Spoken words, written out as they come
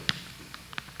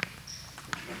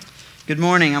Good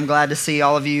morning. I'm glad to see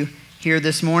all of you here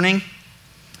this morning.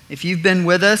 If you've been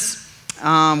with us,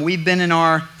 we've been in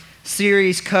our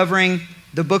series covering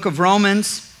the book of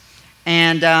Romans,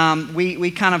 and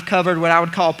we kind of covered what I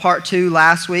would call part 2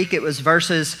 last week. It was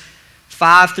verses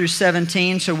 5 through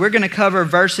 17. So we're going to cover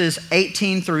verses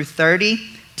 18 through 30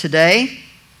 today.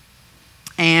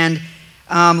 And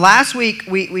last week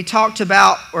we talked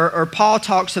about, or Paul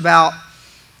talks about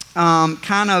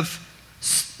kind of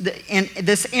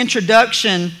this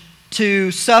introduction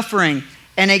to suffering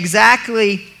and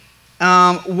exactly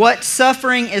what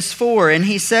suffering is for. And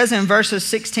he says in verses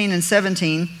 16 and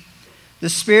 17, "The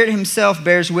Spirit himself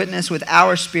bears witness with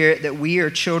our spirit that we are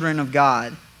children of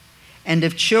God. And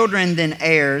if children, then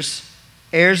heirs,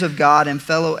 heirs of God and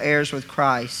fellow heirs with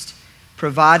Christ,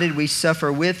 provided we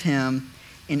suffer with him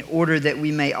in order that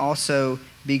we may also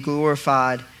be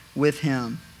glorified with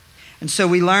him." And so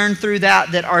we learned through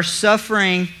that our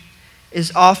suffering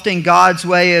is often God's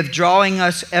way of drawing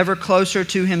us ever closer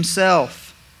to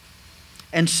himself.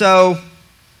 And so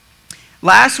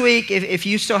last week, if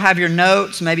you still have your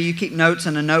notes, maybe you keep notes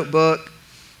in a notebook,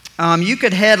 you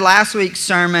could head last week's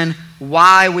sermon,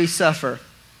 "Why We Suffer."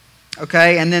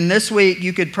 Okay, and then this week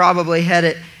you could probably head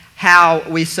it, "How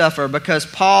We Suffer," because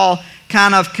Paul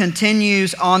kind of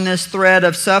continues on this thread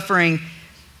of suffering,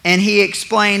 and he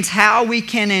explains how we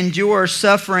can endure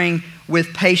suffering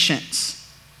with patience.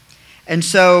 And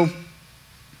so,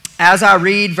 as I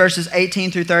read verses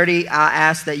 18 through 30, I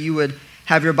ask that you would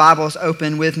have your Bibles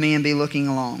open with me and be looking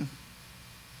along.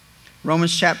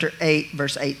 Romans chapter 8,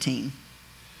 verse 18.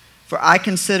 "For I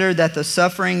consider that the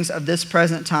sufferings of this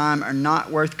present time are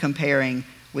not worth comparing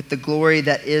with the glory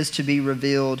that is to be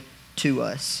revealed to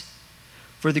us.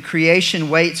 For the creation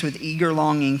waits with eager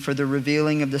longing for the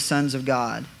revealing of the sons of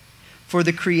God. For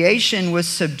the creation was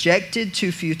subjected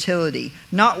to futility,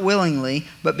 not willingly,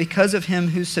 but because of him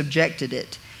who subjected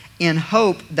it, in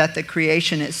hope that the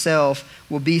creation itself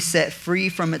will be set free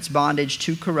from its bondage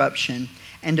to corruption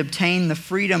and obtain the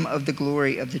freedom of the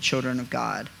glory of the children of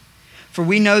God. For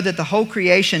we know that the whole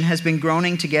creation has been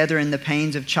groaning together in the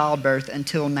pains of childbirth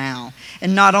until now.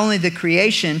 And not only the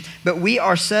creation, but we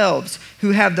ourselves,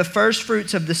 who have the first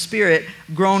fruits of the Spirit,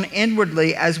 groan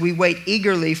inwardly as we wait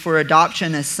eagerly for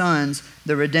adoption as sons,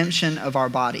 the redemption of our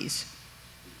bodies.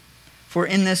 For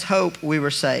in this hope we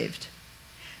were saved.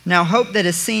 Now hope that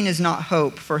is seen is not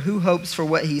hope, for who hopes for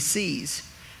what he sees?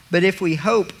 But if we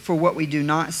hope for what we do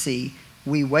not see,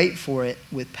 we wait for it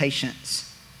with patience.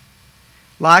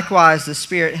 Likewise, the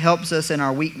Spirit helps us in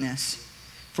our weakness.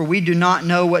 For we do not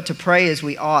know what to pray as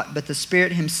we ought, but the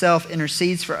Spirit himself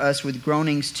intercedes for us with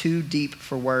groanings too deep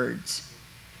for words.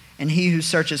 And he who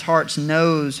searches hearts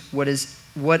knows what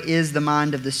is the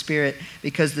mind of the Spirit,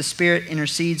 because the Spirit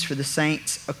intercedes for the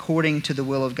saints according to the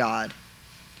will of God.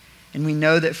 And we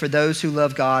know that for those who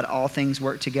love God, all things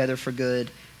work together for good,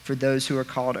 for those who are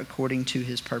called according to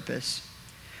his purpose.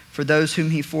 For those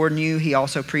whom he foreknew, he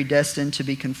also predestined to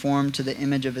be conformed to the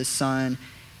image of his Son,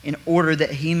 in order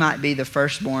that he might be the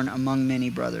firstborn among many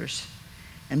brothers.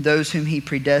 And those whom he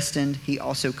predestined, he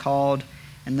also called.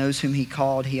 And those whom he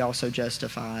called, he also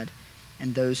justified.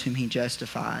 And those whom he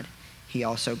justified, he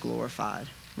also glorified."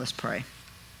 Let's pray.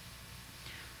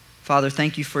 Father,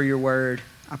 thank you for your word.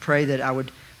 I pray that I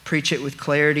would preach it with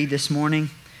clarity this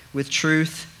morning, with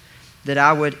truth, that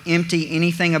I would empty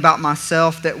anything about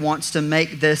myself that wants to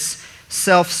make this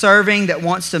self-serving, that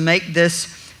wants to make this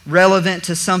relevant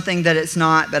to something that it's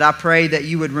not. But I pray that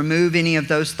you would remove any of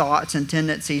those thoughts and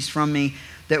tendencies from me,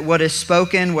 that what is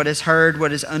spoken, what is heard,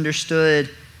 what is understood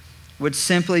would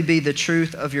simply be the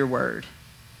truth of your word.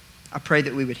 I pray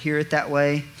that we would hear it that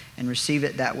way and receive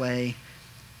it that way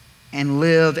and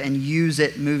live and use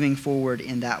it moving forward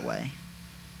in that way.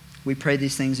 We pray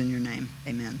these things in your name.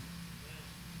 Amen.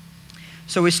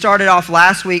 So we started off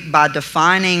last week by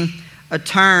defining a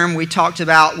term. We talked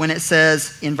about when it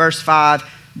says in verse 5,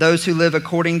 "those who live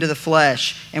according to the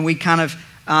flesh." And we kind of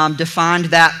defined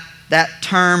that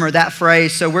term or that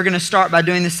phrase. So we're going to start by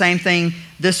doing the same thing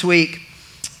this week.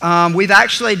 We've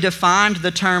actually defined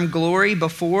the term glory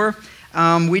before.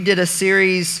 We did a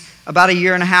series about a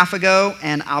year and a half ago,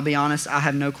 and I'll be honest, I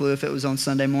have no clue if it was on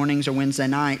Sunday mornings or Wednesday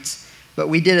nights. But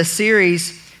we did a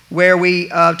series where we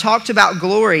talked about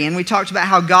glory, and we talked about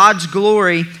how God's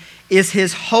glory is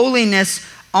his holiness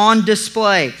on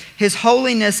display, his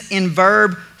holiness in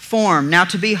verb form. Now,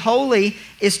 to be holy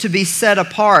is to be set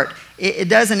apart. It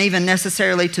doesn't even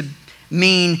necessarily to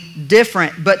mean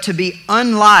different, but to be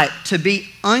unlike, to be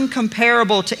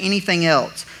uncomparable to anything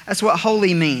else. That's what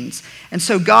holy means. And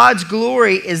so God's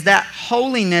glory is that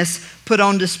holiness put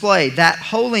on display, that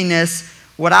holiness,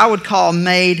 what I would call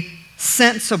made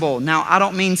sensible. Now, I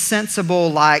don't mean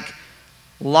sensible like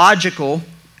logical,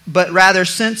 but rather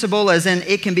sensible as in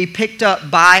it can be picked up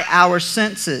by our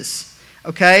senses.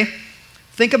 Okay?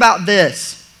 Think about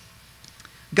this.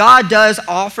 God does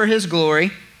offer His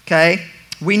glory. Okay?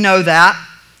 We know that.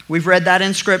 We've read that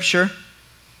in Scripture.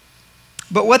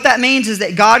 But what that means is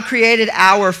that God created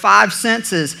our five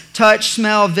senses: touch,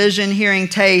 smell, vision, hearing,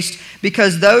 taste,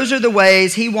 because those are the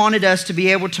ways He wanted us to be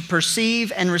able to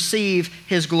perceive and receive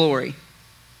His glory.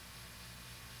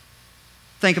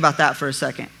 Think about that for a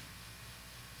second.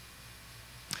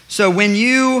 So when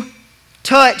you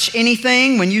touch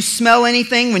anything, when you smell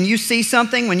anything, when you see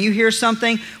something, when you hear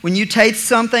something, when you taste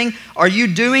something, are you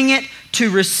doing it to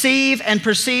receive and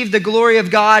perceive the glory of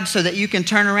God so that you can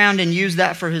turn around and use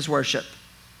that for His worship?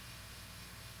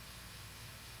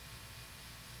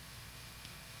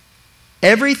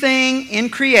 Everything in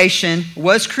creation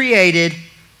was created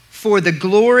for the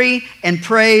glory and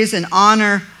praise and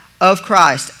honor of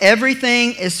Christ.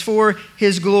 Everything is for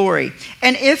His glory.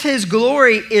 And if His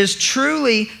glory is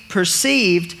truly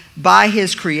perceived by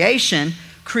His creation,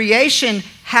 creation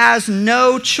has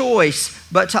no choice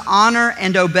but to honor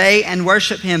and obey and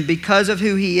worship Him because of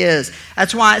who He is.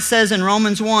 That's why it says in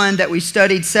Romans 1 that we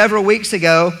studied several weeks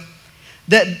ago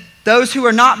that those who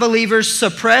are not believers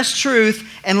suppress truth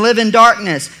and live in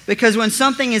darkness. Because when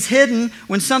something is hidden,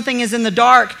 when something is in the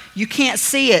dark, you can't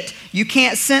see it. You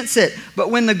can't sense it.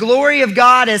 But when the glory of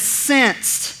God is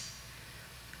sensed,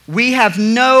 we have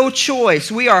no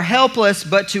choice. We are helpless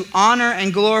but to honor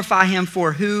and glorify Him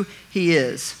for who He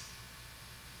is.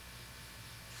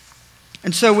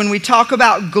 And so when we talk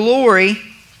about glory,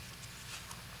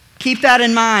 keep that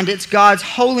in mind. It's God's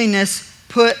holiness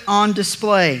put on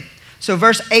display. So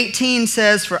verse 18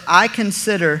 says, "For I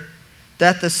consider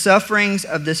that the sufferings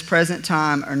of this present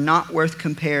time are not worth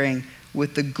comparing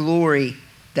with the glory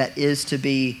that is to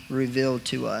be revealed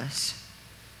to us."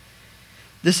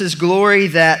 This is glory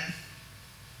that,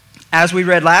 as we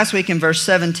read last week in verse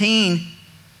 17,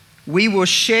 we will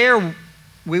share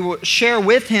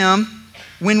with Him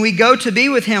when we go to be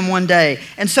with Him one day.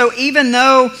 And so even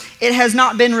though it has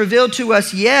not been revealed to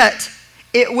us yet,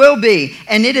 it will be,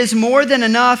 and it is more than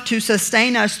enough to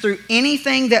sustain us through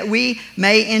anything that we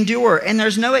may endure. And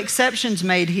there's no exceptions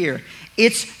made here.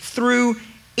 It's through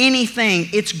anything.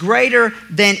 It's greater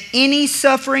than any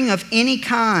suffering of any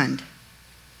kind.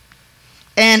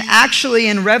 And actually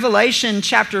in Revelation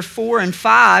chapter 4 and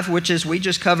 5, which is, we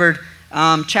just covered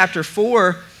chapter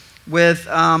 4 with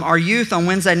our youth on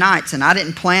Wednesday nights, and I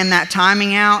didn't plan that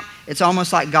timing out. It's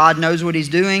almost like God knows what He's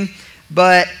doing.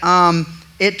 But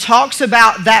it talks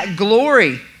about that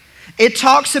glory. It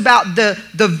talks about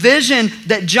the vision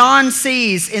that John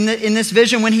sees in this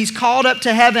vision when he's called up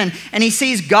to heaven and he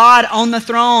sees God on the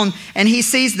throne and he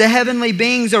sees the heavenly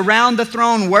beings around the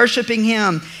throne worshiping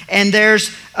Him. And there's,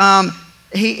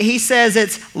 he says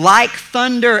it's like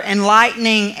thunder and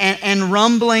lightning and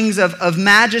rumblings of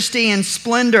majesty and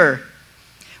splendor.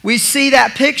 We see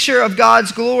that picture of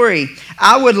God's glory.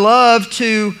 I would love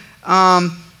to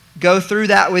go through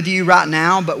that with you right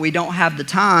now, but we don't have the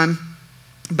time.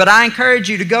 But I encourage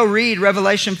you to go read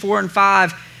Revelation 4 and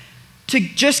 5 to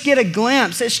just get a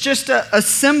glimpse. It's just a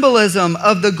symbolism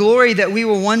of the glory that we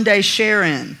will one day share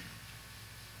in.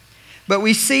 But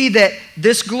we see that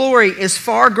this glory is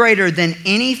far greater than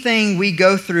anything we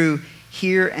go through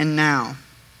here and now.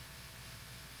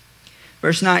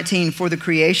 Verse 19, "For the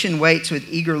creation waits with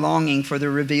eager longing for the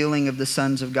revealing of the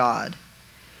sons of God.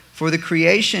 For the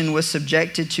creation was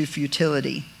subjected to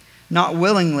futility, not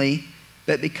willingly,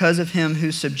 but because of Him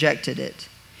who subjected it,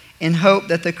 in hope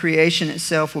that the creation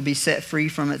itself will be set free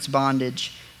from its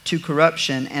bondage to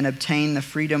corruption and obtain the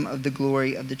freedom of the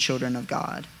glory of the children of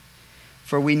God.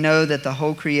 For we know that the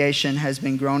whole creation has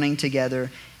been groaning together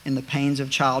in the pains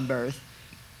of childbirth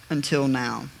until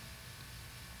now."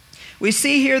 We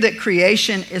see here that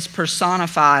creation is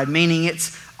personified, meaning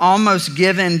it's almost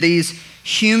given these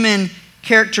human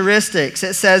characteristics.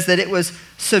 It says that it was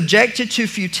subjected to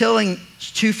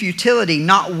futility,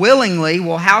 not willingly.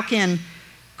 Well, how can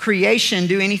creation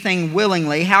do anything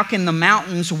willingly? How can the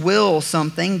mountains will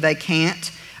something? They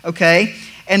can't. Okay?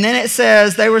 And then it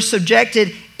says they were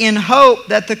subjected in hope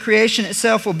that the creation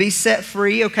itself will be set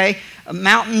free. Okay?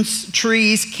 Mountains,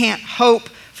 trees can't hope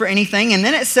for anything. And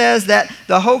then it says that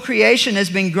the whole creation has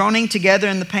been groaning together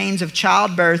in the pains of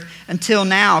childbirth until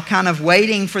now, kind of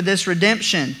waiting for this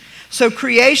redemption. So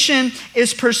creation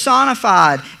is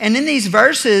personified. And in these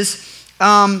verses,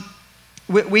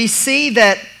 we see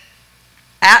that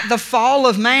at the fall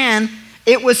of man,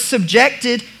 it was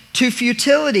subjected to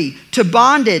futility, to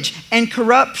bondage and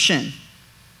corruption.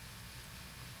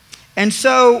 And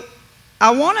so I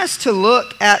want us to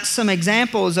look at some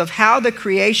examples of how the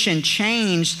creation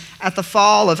changed at the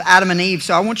fall of Adam and Eve.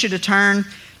 So I want you to turn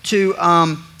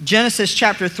to Genesis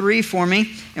chapter 3 for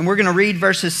me, and we're going to read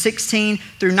verses 16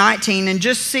 through 19 and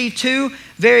just see two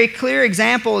very clear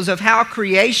examples of how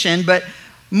creation, but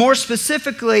more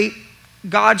specifically,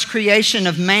 God's creation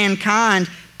of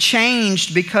mankind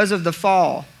changed because of the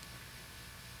fall.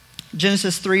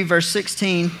 Genesis 3 verse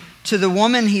 16, to the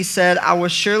woman he said, I will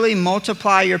surely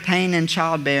multiply your pain in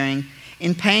childbearing.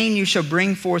 In pain you shall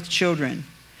bring forth children.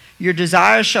 Your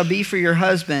desire shall be for your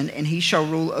husband, and he shall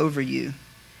rule over you.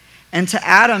 And to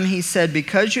Adam he said,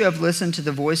 because you have listened to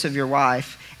the voice of your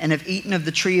wife, and have eaten of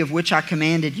the tree of which I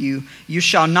commanded you, you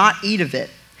shall not eat of it.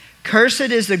 Cursed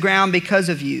is the ground because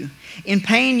of you. In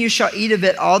pain you shall eat of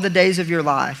it all the days of your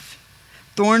life.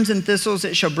 Thorns and thistles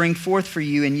it shall bring forth for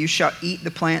you, and you shall eat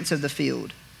the plants of the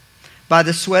field. By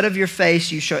the sweat of your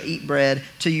face you shall eat bread,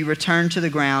 till you return to the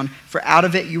ground, for out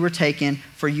of it you were taken,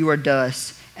 for you are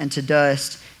dust, and to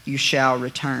dust you shall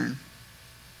return.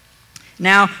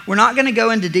 Now, we're not going to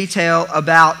go into detail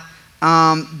about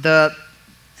the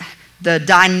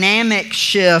dynamic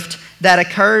shift that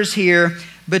occurs here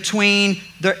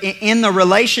in the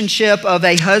relationship of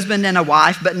a husband and a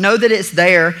wife, but know that it's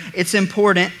there. It's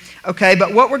important. Okay,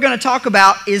 but what we're going to talk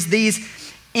about is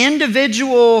these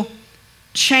individual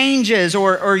changes,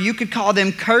 or you could call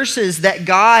them curses, that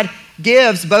God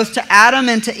gives both to Adam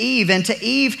and to Eve. And to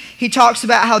Eve, he talks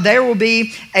about how there will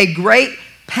be a great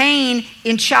pain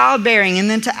in childbearing. And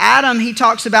then to Adam, he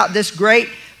talks about this great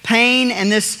pain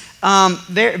and this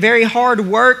very, very hard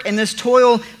work and this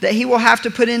toil that he will have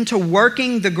to put into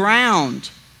working the ground,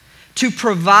 to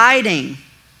providing.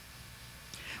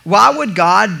 Why would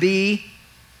God be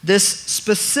this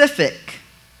specific?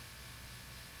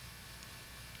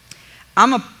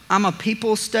 I'm a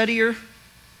people studier.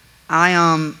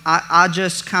 I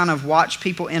just kind of watch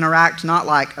people interact, not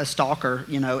like a stalker,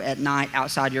 at night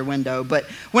outside your window. But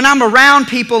when I'm around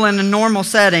people in a normal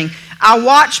setting, I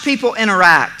watch people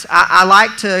interact. I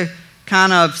like to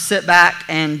kind of sit back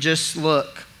and just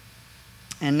look.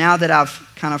 And now that I've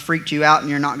kind of freaked you out and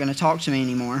you're not going to talk to me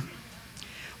anymore,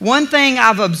 one thing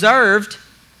I've observed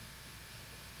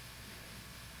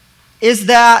is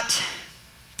that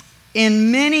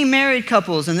in many married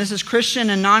couples, and this is Christian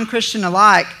and non-Christian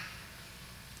alike,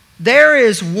 there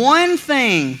is one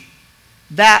thing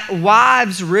that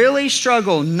wives really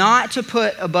struggle not to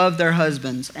put above their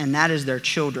husbands, and that is their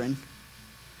children.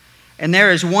 And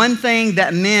there is one thing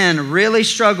that men really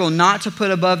struggle not to put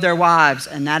above their wives,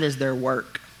 and that is their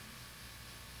work.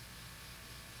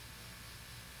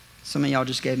 Some of y'all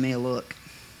just gave me a look.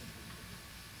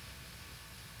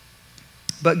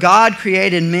 But God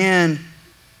created men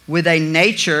with a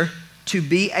nature to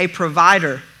be a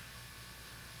provider.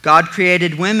 God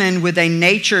created women with a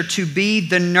nature to be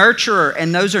the nurturer,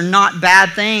 and those are not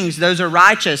bad things. Those are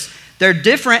righteous. They're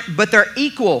different, but they're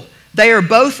equal. They are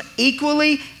both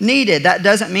equally needed. That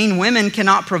doesn't mean women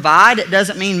cannot provide. It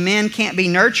doesn't mean men can't be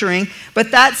nurturing, but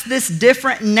that's this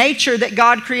different nature that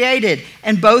God created,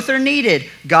 and both are needed.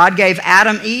 God gave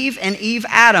Adam Eve and Eve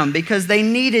Adam because they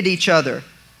needed each other.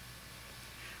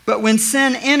 But when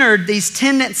sin entered, these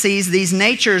tendencies, these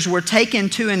natures were taken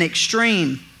to an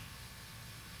extreme.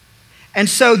 And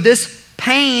so this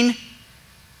pain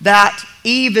that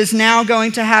Eve is now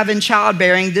going to have in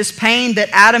childbearing, this pain that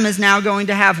Adam is now going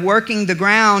to have working the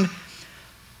ground,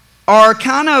 are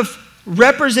kind of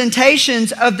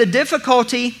representations of the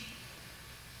difficulty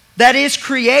that is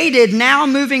created now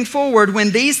moving forward when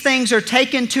these things are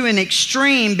taken to an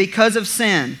extreme because of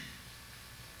sin.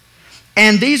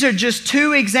 And these are just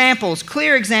two examples,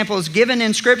 clear examples given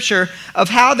in Scripture of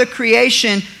how the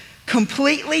creation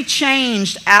completely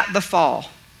changed at the fall.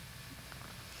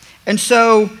 And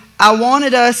so I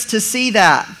wanted us to see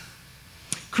that.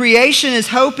 Creation is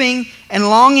hoping and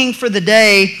longing for the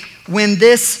day when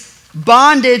this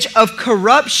bondage of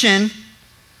corruption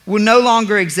will no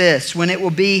longer exist, when it will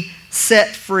be set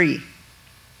free.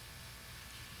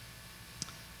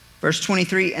 Verse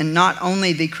 23, and not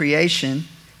only the creation,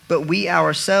 but we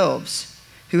ourselves,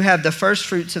 who have the first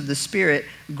fruits of the Spirit,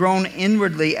 groan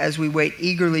inwardly as we wait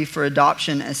eagerly for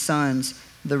adoption as sons,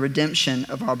 the redemption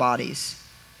of our bodies.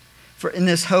 For in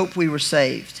this hope we were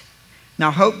saved.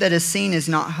 Now hope that is seen is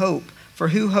not hope, for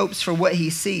who hopes for what he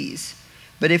sees?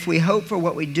 But if we hope for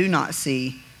what we do not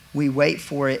see, we wait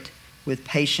for it with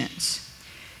patience.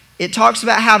 It talks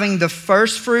about having the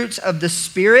first fruits of the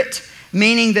Spirit,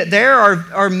 meaning that there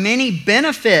are many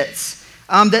benefits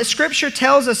that Scripture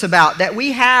tells us about, that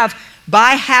we have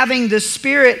by having the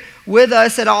Spirit with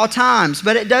us at all times.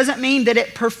 But it doesn't mean that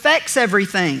it perfects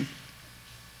everything.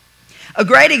 A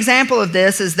great example of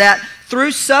this is that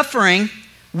through suffering,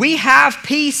 we have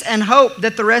peace and hope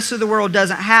that the rest of the world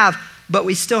doesn't have, but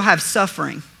we still have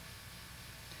suffering.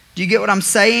 Do you get what I'm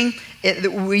saying?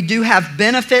 We do have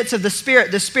benefits of the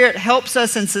Spirit. The Spirit helps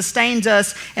us and sustains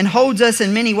us and holds us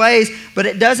in many ways, but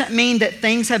it doesn't mean that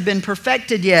things have been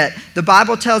perfected yet. The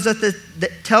Bible tells us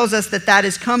that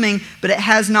is coming, but it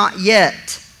has not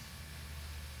yet.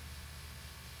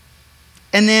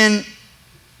 And then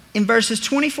in verses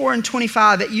 24 and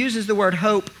 25, it uses the word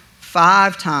hope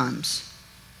 5 times.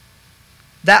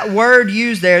 That word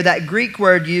used there, that Greek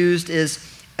word used is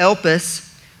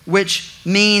elpis, which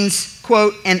means,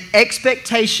 quote, an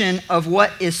expectation of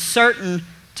what is certain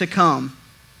to come.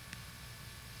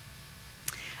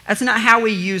 That's not how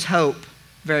we use hope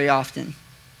very often.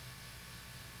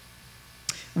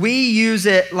 We use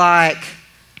it like,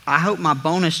 I hope my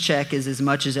bonus check is as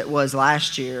much as it was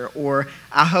last year, or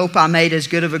I hope I made as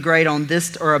good of a grade on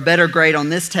this, or a better grade on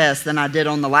this test than I did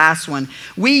on the last one.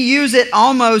 We use it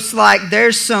almost like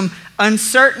there's some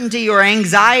uncertainty or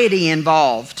anxiety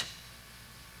involved.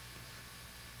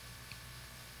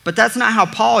 But that's not how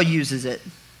Paul uses it.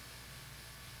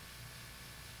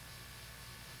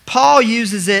 Paul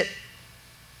uses it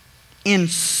in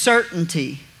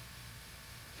certainty.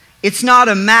 It's not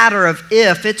a matter of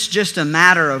if, it's just a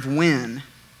matter of when.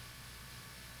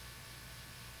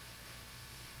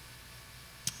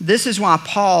 This is why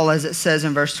Paul, as it says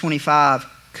in verse 25,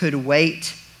 could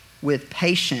wait with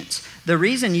patience. The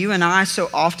reason you and I so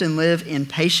often live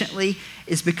impatiently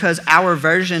is because our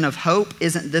version of hope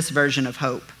isn't this version of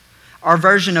hope. Our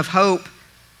version of hope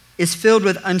is filled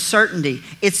with uncertainty.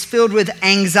 It's filled with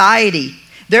anxiety.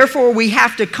 Therefore, we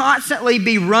have to constantly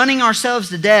be running ourselves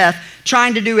to death,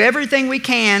 trying to do everything we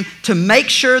can to make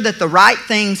sure that the right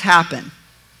things happen.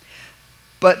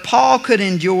 But Paul could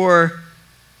endure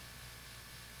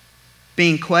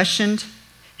being questioned,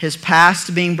 his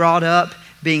past being brought up,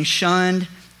 being shunned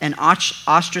and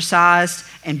ostracized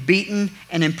and beaten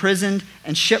and imprisoned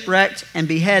and shipwrecked and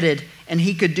beheaded. And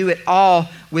he could do it all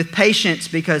with patience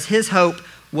because his hope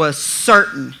was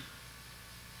certain.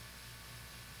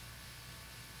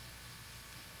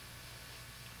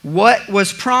 What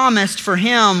was promised for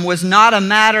him was not a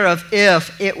matter of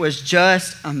if, it was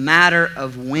just a matter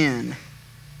of when.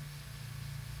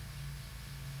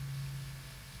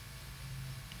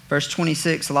 Verse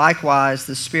 26, likewise,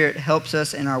 the Spirit helps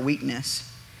us in our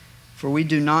weakness, for we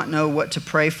do not know what to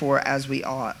pray for as we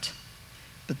ought.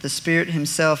 But the Spirit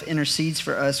himself intercedes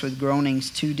for us with groanings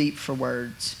too deep for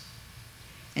words.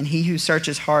 And he who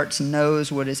searches hearts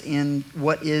knows what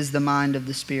is the mind of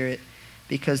the Spirit,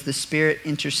 because the Spirit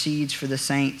intercedes for the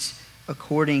saints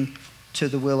according to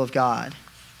the will of God.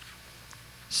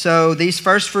 So these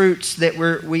first fruits that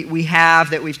we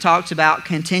have, that we've talked about,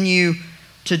 continue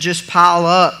to just pile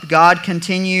up. God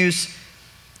continues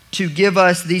to give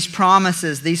us these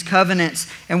promises, these covenants.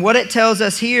 And what it tells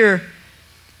us here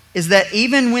is that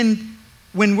even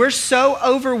when we're so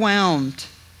overwhelmed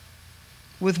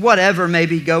with whatever may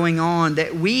be going on,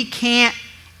 that we can't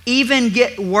even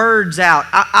get words out.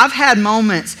 I've had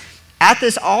moments at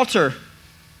this altar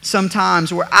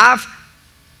sometimes where I've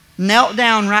knelt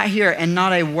down right here and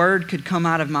not a word could come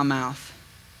out of my mouth.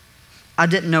 I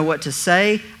didn't know what to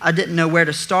say. I didn't know where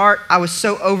to start. I was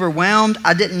so overwhelmed.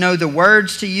 I didn't know the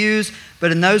words to use.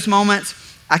 But in those moments,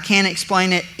 I can't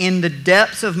explain it. In the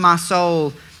depths of my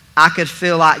soul, I could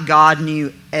feel like God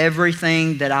knew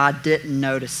everything that I didn't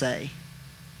know to say.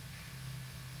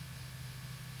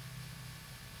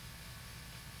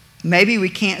 Maybe we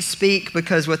can't speak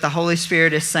because what the Holy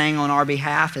Spirit is saying on our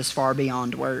behalf is far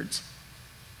beyond words.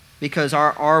 Because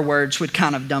our words would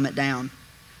kind of dumb it down.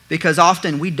 Because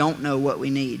often we don't know what we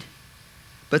need.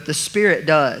 But the Spirit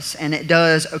does. And it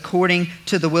does according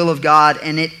to the will of God.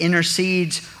 And it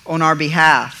intercedes on our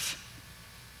behalf.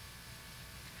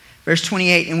 Verse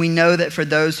 28, and we know that for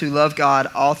those who love God,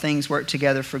 all things work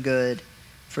together for good,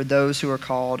 for those who are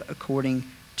called according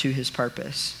to his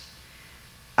purpose.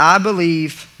 I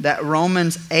believe that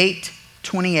Romans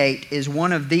 8:28 is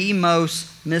one of the most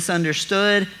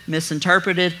misunderstood,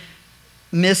 misinterpreted,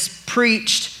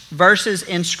 mispreached verses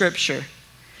in Scripture.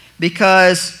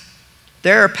 Because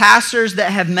there are pastors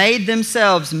that have made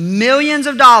themselves millions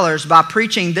of dollars by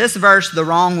preaching this verse the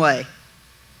wrong way.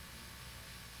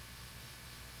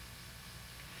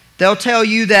 They'll tell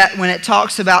you that when it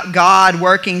talks about God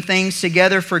working things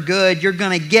together for good, you're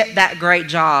going to get that great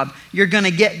job. You're going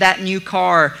to get that new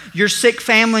car. Your sick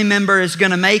family member is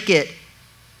going to make it.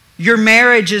 Your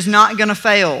marriage is not going to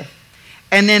fail.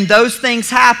 And then those things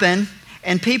happen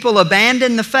and people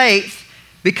abandon the faith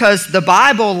because the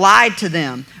Bible lied to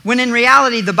them. When in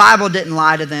reality, the Bible didn't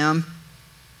lie to them.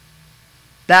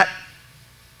 That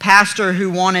pastor who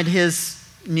wanted his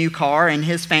new car and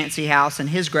his fancy house and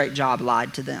his great job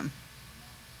lied to them.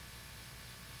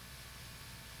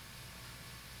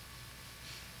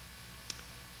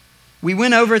 We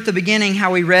went over at the beginning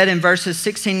how we read in verses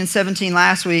 16 and 17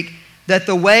 last week that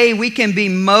the way we can be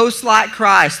most like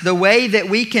Christ, the way that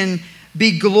we can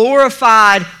be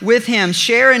glorified with Him,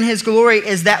 share in His glory,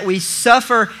 is that we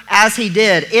suffer as He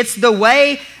did. It's the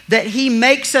way that He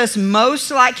makes us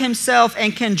most like Himself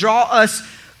and can draw us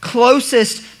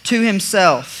closest to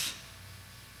Himself.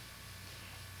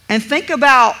 And think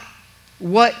about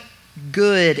what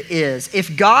good is.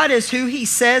 If God is who He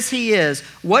says He is,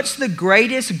 what's the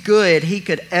greatest good He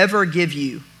could ever give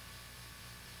you?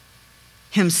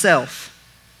 Himself.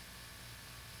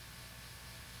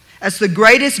 That's the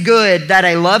greatest good that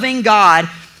a loving God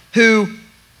who,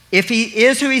 if He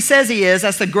is who He says He is,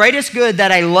 that's the greatest good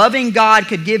that a loving God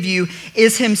could give you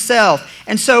is Himself.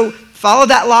 And so follow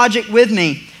that logic with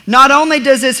me. Not only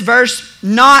does this verse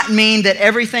not mean that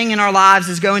everything in our lives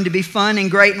is going to be fun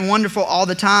and great and wonderful all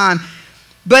the time,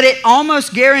 but it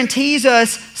almost guarantees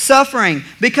us suffering.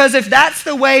 Because if that's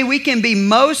the way we can be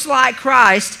most like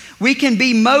Christ, we can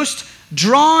be most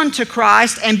drawn to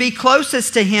Christ and be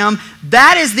closest to Him,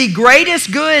 that is the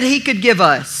greatest good He could give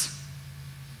us.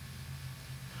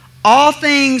 All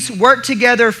things work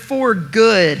together for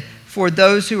good for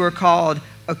those who are called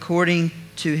according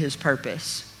to His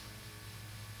purpose.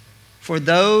 For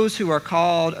those who are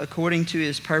called according to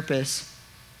His purpose,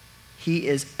 He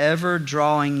is ever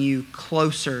drawing you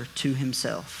closer to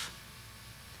Himself.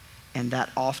 And that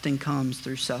often comes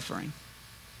through suffering.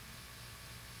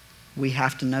 We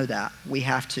have to know that. We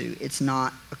have to. It's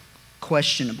not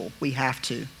questionable. We have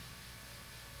to.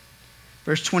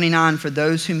 Verse 29, for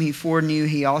those whom He foreknew,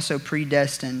 He also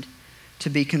predestined to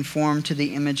be conformed to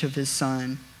the image of His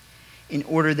Son, in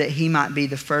order that He might be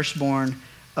the firstborn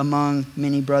among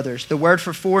many brothers. The word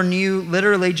for foreknew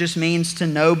literally just means to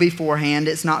know beforehand.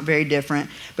 It's not very different.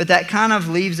 But that kind of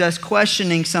leaves us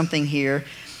questioning something here.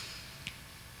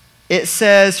 It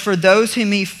says, for those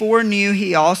whom He foreknew,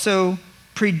 He also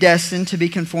predestined to be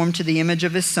conformed to the image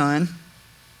of His Son.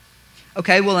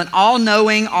 Okay, well, an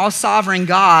all-knowing, all-sovereign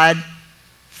God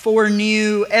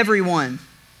foreknew everyone.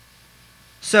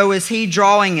 So is He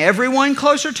drawing everyone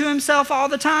closer to Himself all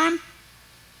the time?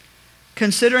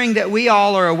 Considering that we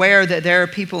all are aware that there are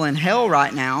people in hell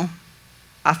right now,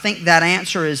 I think that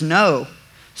answer is no.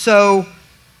 So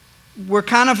we're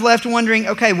kind of left wondering,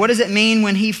 okay, what does it mean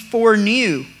when He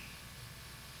foreknew?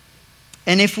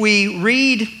 And if we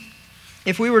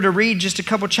were to read just a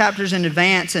couple chapters in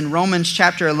advance in Romans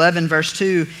chapter 11, verse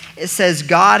 2, it says,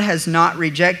 God has not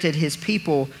rejected His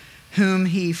people whom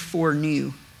He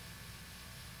foreknew.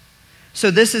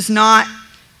 So this is not,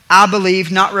 I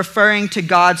believe, not referring to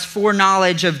God's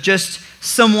foreknowledge of just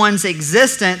someone's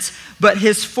existence, but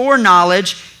His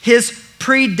foreknowledge, His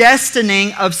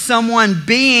predestining of someone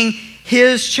being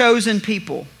His chosen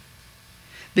people.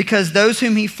 Because those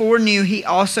whom He foreknew, He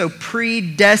also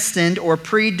predestined or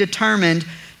predetermined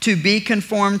to be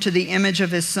conformed to the image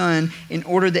of His Son, in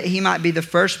order that He might be the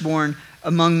firstborn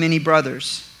among many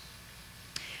brothers.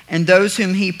 And those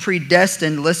whom He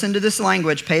predestined, listen to this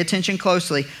language, pay attention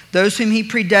closely. Those whom He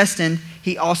predestined,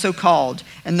 He also called.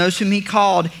 And those whom He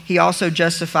called, He also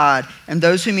justified. And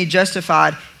those whom He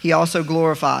justified, He also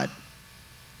glorified.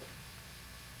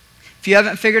 If you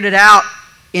haven't figured it out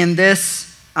in this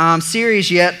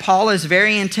series yet, Paul is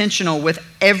very intentional with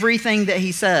everything that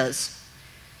he says.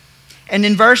 And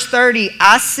in verse 30,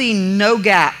 I see no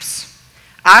gaps.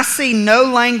 I see no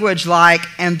language like,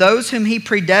 and those whom He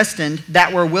predestined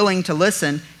that were willing to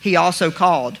listen, He also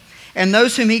called. And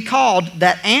those whom He called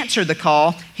that answered the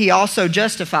call, He also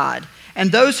justified.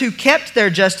 And those who kept their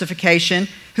justification,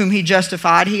 whom He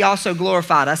justified, He also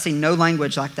glorified. I see no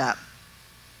language like that.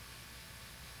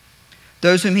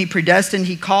 Those whom He predestined,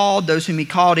 He called. Those whom He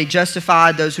called, He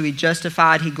justified. Those whom He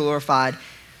justified, He glorified.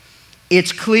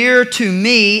 It's clear to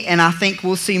me, and I think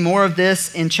we'll see more of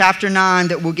this in chapter 9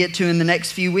 that we'll get to in the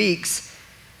next few weeks,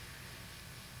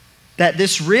 that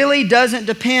this really doesn't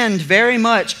depend very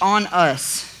much on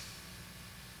us.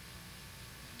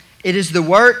 It is the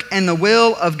work and the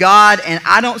will of God, and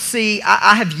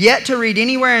I have yet to read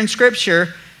anywhere in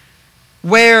Scripture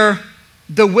where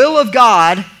the will of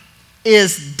God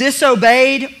is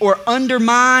disobeyed or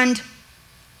undermined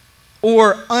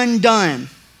or undone.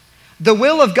 The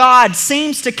will of God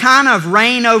seems to kind of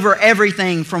reign over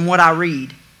everything from what I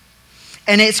read.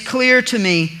 And it's clear to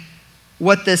me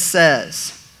what this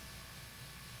says.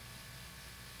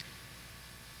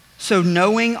 So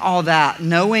knowing all that,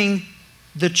 knowing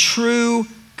the true,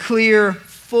 clear,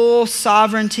 full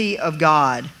sovereignty of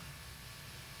God,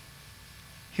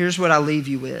 here's what I leave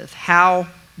you with. How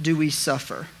do we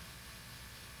suffer?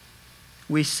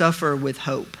 We suffer with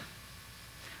hope,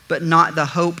 but not the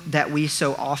hope that we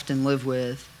so often live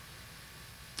with.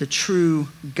 The true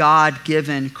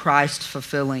God-given,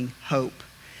 Christ-fulfilling hope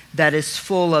that is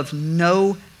full of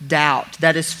no doubt,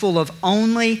 that is full of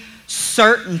only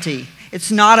certainty.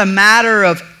 It's not a matter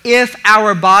of if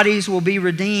our bodies will be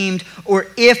redeemed or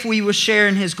if we will share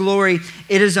in His glory.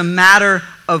 It is a matter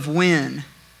of when.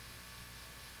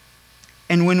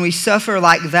 And when we suffer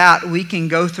like that, we can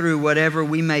go through whatever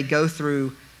we may go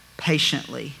through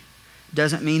patiently.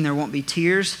 Doesn't mean there won't be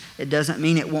tears. It doesn't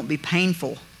mean it won't be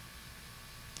painful.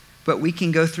 But we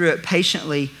can go through it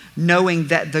patiently, knowing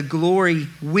that the glory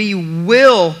we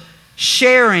will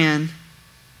share in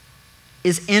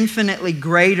is infinitely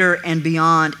greater and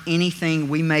beyond anything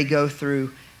we may go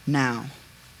through now.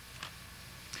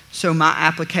 So my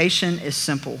application is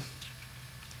simple.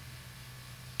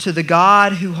 To the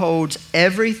God who holds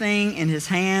everything in His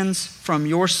hands, from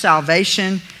your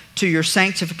salvation to your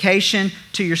sanctification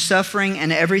to your suffering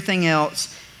and everything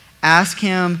else, ask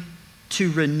Him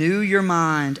to renew your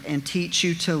mind and teach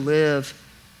you to live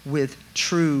with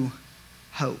true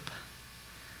hope.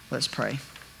 Let's pray.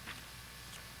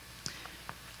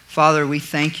 Father, we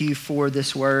thank You for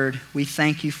this word. We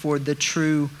thank You for the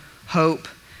true hope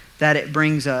that it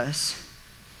brings us.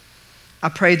 I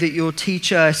pray that You'll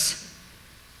teach us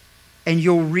and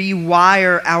You'll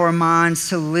rewire our minds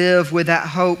to live with that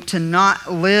hope, to not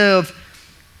live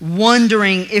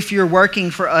wondering if You're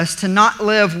working for us, to not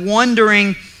live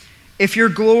wondering if Your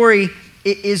glory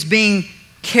is being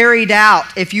carried out,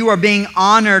 if You are being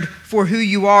honored for who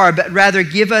You are, but rather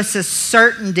give us a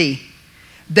certainty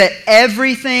that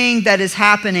everything that is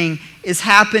happening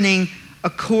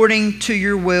according to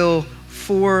Your will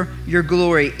for Your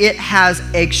glory. It has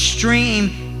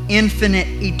extreme, infinite,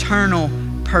 eternal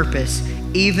purpose,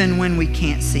 even when we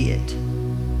can't see it.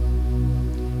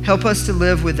 Help us to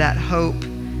live with that hope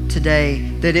today,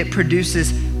 that it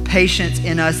produces patience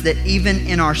in us, that even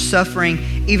in our suffering,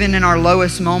 even in our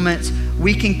lowest moments,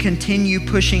 we can continue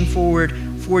pushing forward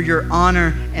for Your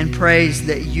honor and praise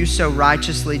that You so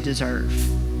righteously deserve.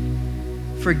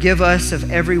 Forgive us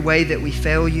of every way that we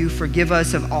fail You. Forgive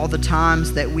us of all the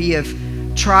times that we have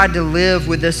tried to live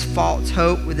with this false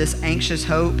hope, with this anxious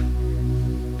hope,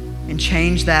 and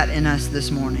change that in us this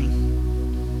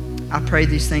morning. I pray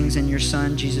these things in Your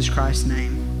Son, Jesus Christ's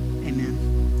name.